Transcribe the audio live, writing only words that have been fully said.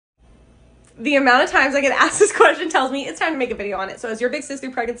The amount of times I get asked this question tells me it's time to make a video on it. So as your big sis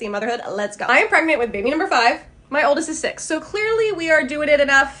through pregnancy and motherhood, let's go. I am pregnant with baby number 5. My oldest is 6. So clearly we are doing it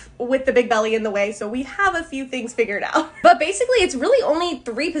enough with the big belly in the way. So we have a few things figured out. But basically it's really only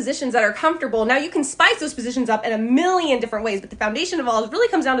 3 positions that are comfortable. Now you can spice those positions up in a million different ways, but the foundation of all really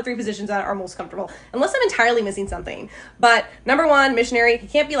comes down to 3 positions that are most comfortable, unless I'm entirely missing something. But number 1, missionary. He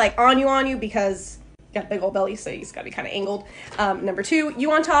can't be like on you because you got a big old belly, so he's got to be kind of angled. Number 2,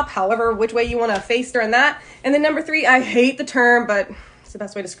 you on top, however, which way you want to face during that. And then number 3, I hate the term, but it's the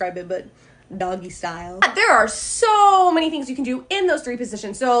best way to describe it, but doggy style. There are so many things you can do in those 3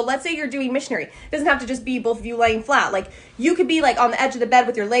 positions. So let's say you're doing missionary. It doesn't have to just be both of you laying flat. Like you could be like on the edge of the bed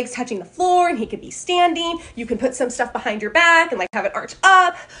with your legs touching the floor and he could be standing. You can put some stuff behind your back and like have it arch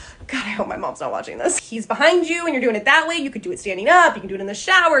up. God, I hope my mom's not watching this. He's behind you and you're doing it that way. You could do it standing up. You can do it in the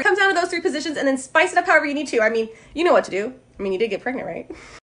shower. It comes down to those 3 positions and then spice it up however you need to. I mean, you know what to do. I mean, you did get pregnant, right?